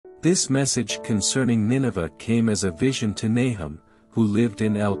This message concerning Nineveh came as a vision to Nahum, who lived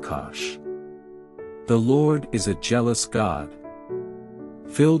in Elkosh. The Lord is a jealous God,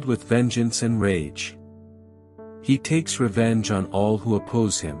 filled with vengeance and rage. He takes revenge on all who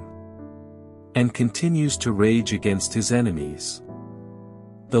oppose him, and continues to rage against his enemies.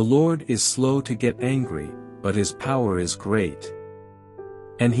 The Lord is slow to get angry, but his power is great,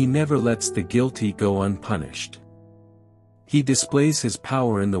 and he never lets the guilty go unpunished. He displays his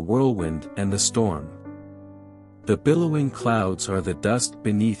power in the whirlwind and the storm. The billowing clouds are the dust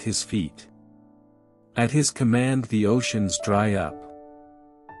beneath his feet. At his command the oceans dry up,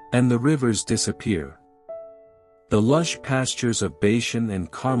 and the rivers disappear. The lush pastures of Bashan and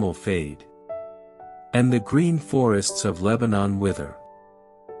Carmel fade, and the green forests of Lebanon wither.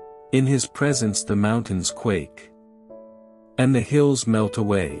 In his presence the mountains quake, and the hills melt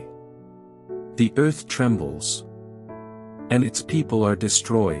away. The earth trembles, and its people are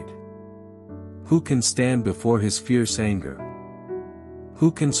destroyed. Who can stand before his fierce anger?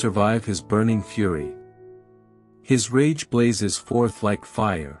 Who can survive his burning fury? His rage blazes forth like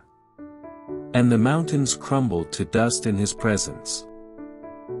fire, and the mountains crumble to dust in his presence.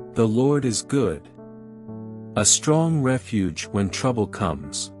 The Lord is good, a strong refuge when trouble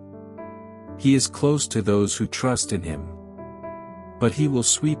comes. He is close to those who trust in him, but he will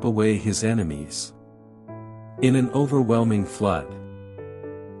sweep away his enemies. In an overwhelming flood,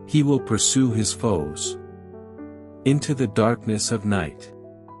 he will pursue his foes into the darkness of night.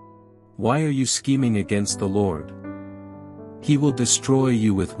 Why are you scheming against the Lord? He will destroy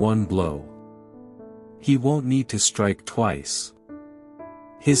you with one blow. He won't need to strike twice.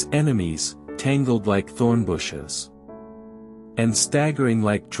 His enemies, tangled like thorn bushes, and staggering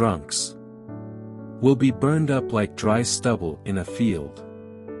like drunks, will be burned up like dry stubble in a field.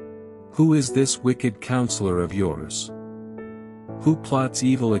 Who is this wicked counselor of yours, who plots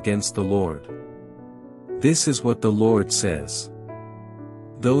evil against the Lord? This is what the Lord says.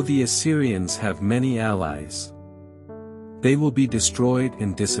 Though the Assyrians have many allies, they will be destroyed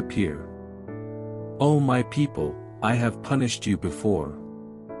and disappear. O my people, I have punished you before,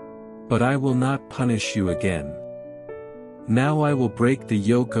 but I will not punish you again. Now I will break the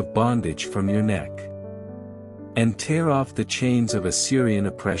yoke of bondage from your neck, and tear off the chains of Assyrian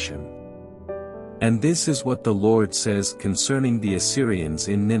oppression. And this is what the Lord says concerning the Assyrians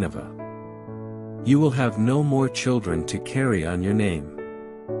in Nineveh. You will have no more children to carry on your name.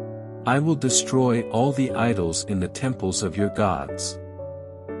 I will destroy all the idols in the temples of your gods.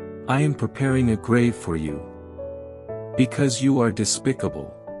 I am preparing a grave for you, because you are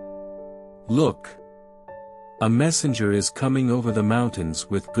despicable. Look! A messenger is coming over the mountains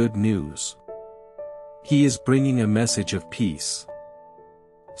with good news. He is bringing a message of peace.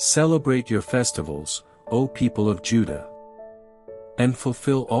 Celebrate your festivals, O people of Judah, and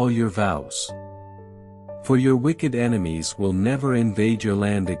fulfill all your vows. For your wicked enemies will never invade your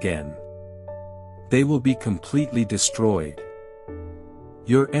land again. They will be completely destroyed.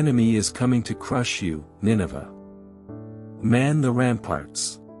 Your enemy is coming to crush you, Nineveh. Man the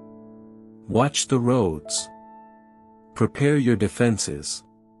ramparts. Watch the roads. Prepare your defenses.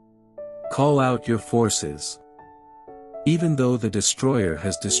 Call out your forces. Even though the destroyer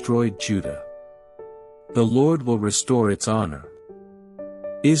has destroyed Judah, the Lord will restore its honor.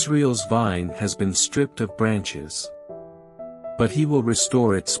 Israel's vine has been stripped of branches, but he will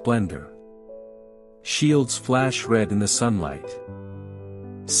restore its splendor. Shields flash red in the sunlight.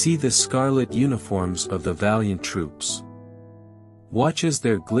 See the scarlet uniforms of the valiant troops. Watch as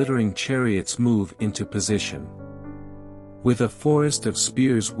their glittering chariots move into position, with a forest of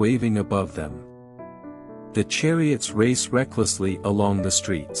spears waving above them. The chariots race recklessly along the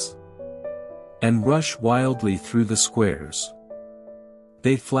streets, and rush wildly through the squares.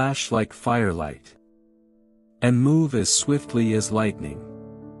 They flash like firelight, and move as swiftly as lightning.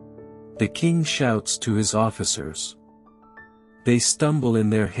 The king shouts to his officers. They stumble in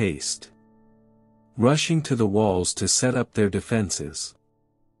their haste, rushing to the walls to set up their defenses.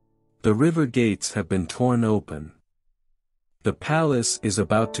 The river gates have been torn open. The palace is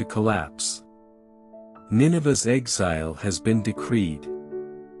about to collapse. Nineveh's exile has been decreed,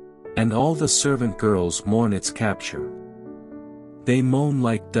 and all the servant girls mourn its capture. They moan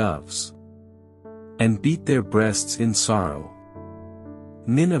like doves, and beat their breasts in sorrow.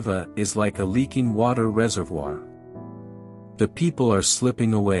 Nineveh is like a leaking water reservoir. The people are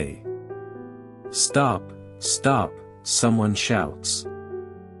slipping away. Stop, stop, someone shouts.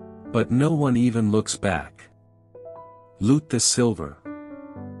 But no one even looks back. Loot the silver.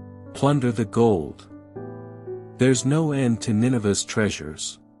 Plunder the gold. There's no end to Nineveh's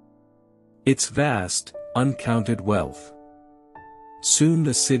treasures. Its vast, uncounted wealth. Soon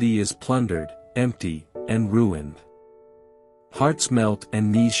the city is plundered, empty, and ruined. Hearts melt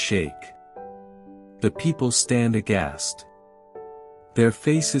and knees shake. The people stand aghast, their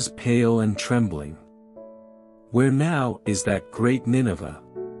faces pale and trembling. Where now is that great Nineveh?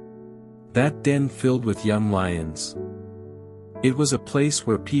 That den filled with young lions? It was a place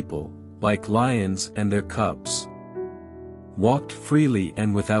where people, like lions and their cubs, walked freely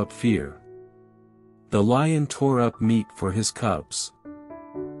and without fear. The lion tore up meat for his cubs,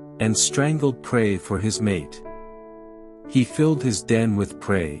 and strangled prey for his mate. He filled his den with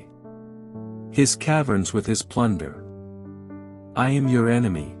prey, his caverns with his plunder. I am your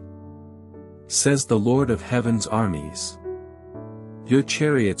enemy, says the Lord of heaven's armies. Your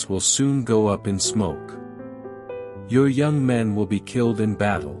chariots will soon go up in smoke. Your young men will be killed in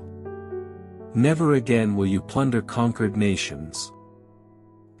battle. Never again will you plunder conquered nations.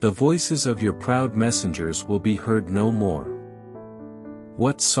 The voices of your proud messengers will be heard no more.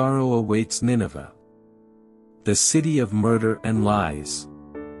 What sorrow awaits Nineveh, the city of murder and lies.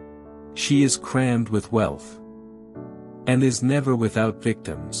 She is crammed with wealth, and is never without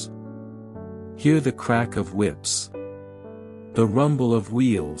victims. Hear the crack of whips, the rumble of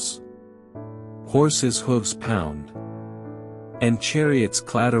wheels. Horses' hooves pound, and chariots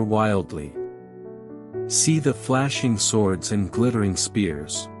clatter wildly. See the flashing swords and glittering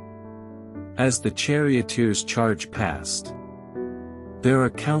spears, as the charioteers charge past. There are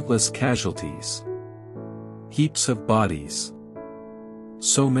countless casualties, heaps of bodies,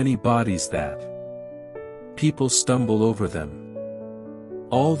 so many bodies that people stumble over them.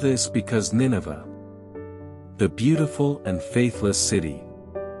 All this because Nineveh, the beautiful and faithless city,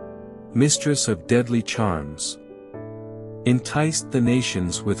 mistress of deadly charms, enticed the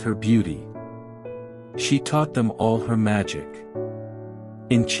nations with her beauty. She taught them all her magic,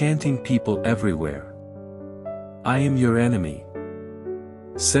 enchanting people everywhere. I am your enemy,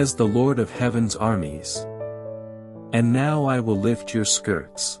 says the Lord of heaven's armies. And now I will lift your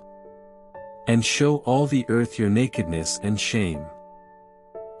skirts, and show all the earth your nakedness and shame.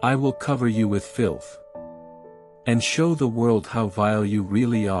 I will cover you with filth, and show the world how vile you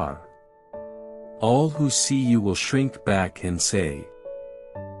really are. All who see you will shrink back and say,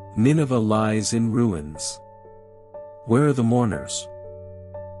 Nineveh lies in ruins. Where are the mourners?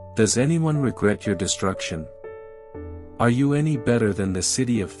 Does anyone regret your destruction? Are you any better than the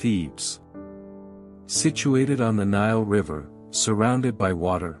city of Thebes, situated on the Nile River, surrounded by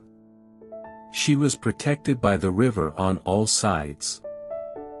water? She was protected by the river on all sides,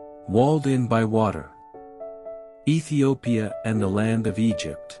 walled in by water. Ethiopia and the land of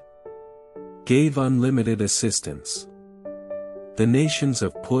Egypt gave unlimited assistance. The nations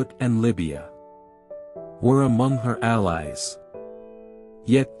of Put and Libya were among her allies.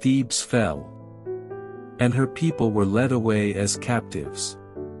 Yet Thebes fell, and her people were led away as captives.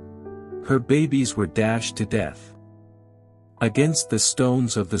 Her babies were dashed to death against the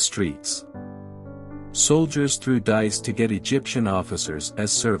stones of the streets. Soldiers threw dice to get Egyptian officers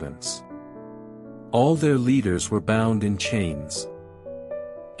as servants. All their leaders were bound in chains.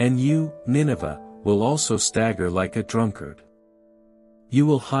 And you, Nineveh, will also stagger like a drunkard. You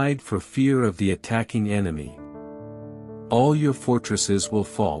will hide for fear of the attacking enemy. All your fortresses will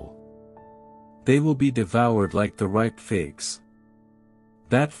fall. They will be devoured like the ripe figs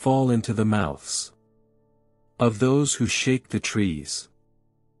that fall into the mouths of those who shake the trees.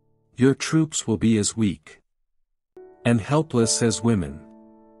 Your troops will be as weak and helpless as women.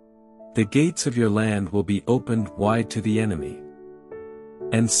 The gates of your land will be opened wide to the enemy,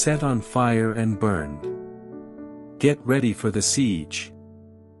 and set on fire and burned. Get ready for the siege.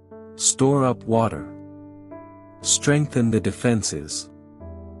 Store up water. Strengthen the defenses.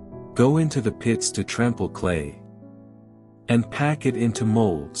 Go into the pits to trample clay, and pack it into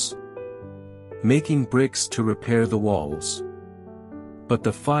molds, making bricks to repair the walls. But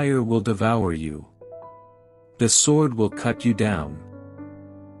the fire will devour you. The sword will cut you down.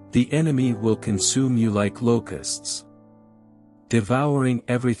 The enemy will consume you like locusts, devouring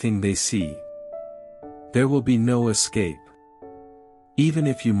everything they see. There will be no escape, even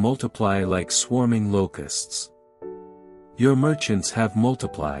if you multiply like swarming locusts. Your merchants have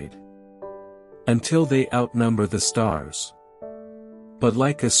multiplied until they outnumber the stars. But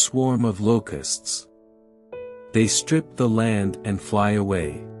like a swarm of locusts, they strip the land and fly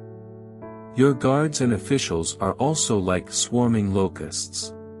away. Your guards and officials are also like swarming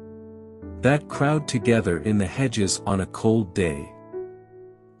locusts that crowd together in the hedges on a cold day.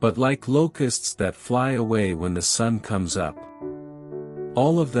 But like locusts that fly away when the sun comes up,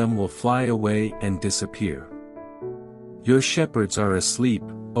 all of them will fly away and disappear. Your shepherds are asleep,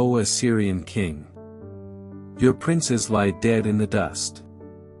 O Assyrian king. Your princes lie dead in the dust.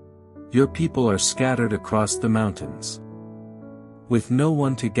 Your people are scattered across the mountains, with no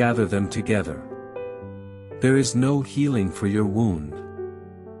one to gather them together. There is no healing for your wound.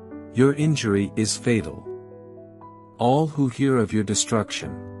 Your injury is fatal. All who hear of your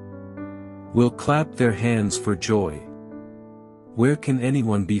destruction will clap their hands for joy. Where can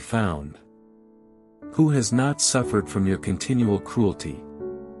anyone be found who has not suffered from your continual cruelty?